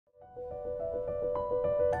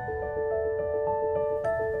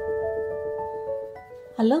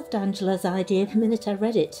I loved Angela's idea the minute I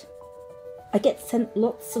read it. I get sent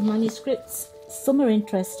lots of manuscripts. Some are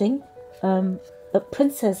interesting. But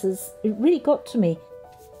princesses, it really got to me.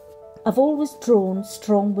 I've always drawn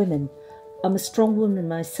strong women. I'm a strong woman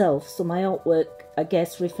myself, so my artwork, I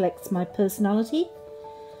guess, reflects my personality.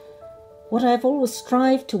 What I've always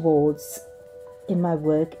strived towards in my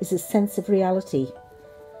work is a sense of reality,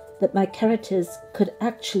 that my characters could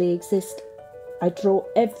actually exist. I draw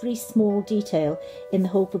every small detail in the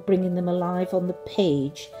hope of bringing them alive on the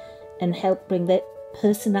page and help bring their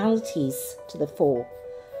personalities to the fore.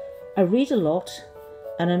 I read a lot,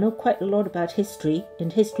 and I know quite a lot about history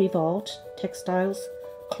and history of art, textiles,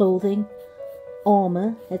 clothing,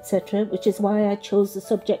 armour, etc., which is why I chose the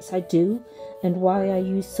subjects I do and why I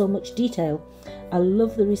use so much detail. I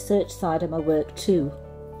love the research side of my work too.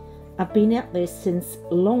 I've been at this since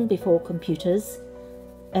long before computers,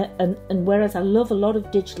 and whereas I love a lot of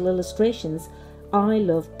digital illustrations, I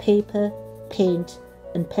love paper, paint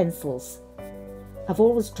and pencils. I've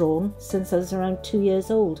always drawn since I was around 2 years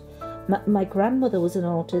old. My grandmother was an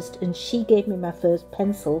artist and she gave me my first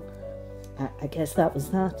pencil. I guess that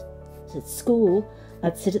was that. At school,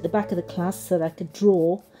 I'd sit at the back of the class so that I could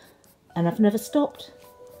draw, and I've never stopped.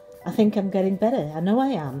 I think I'm getting better. I know I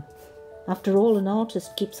am. After all, an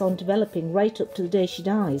artist keeps on developing right up to the day she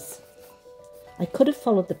dies. I could have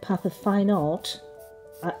followed the path of fine art.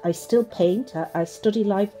 I still paint. I study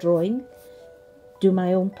life drawing, do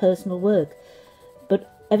my own personal work. But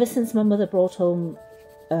ever since my mother brought home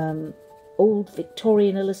old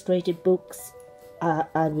Victorian illustrated books,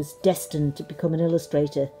 I was destined to become an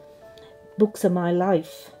illustrator. Books are my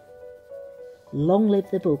life. Long live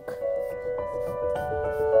the book.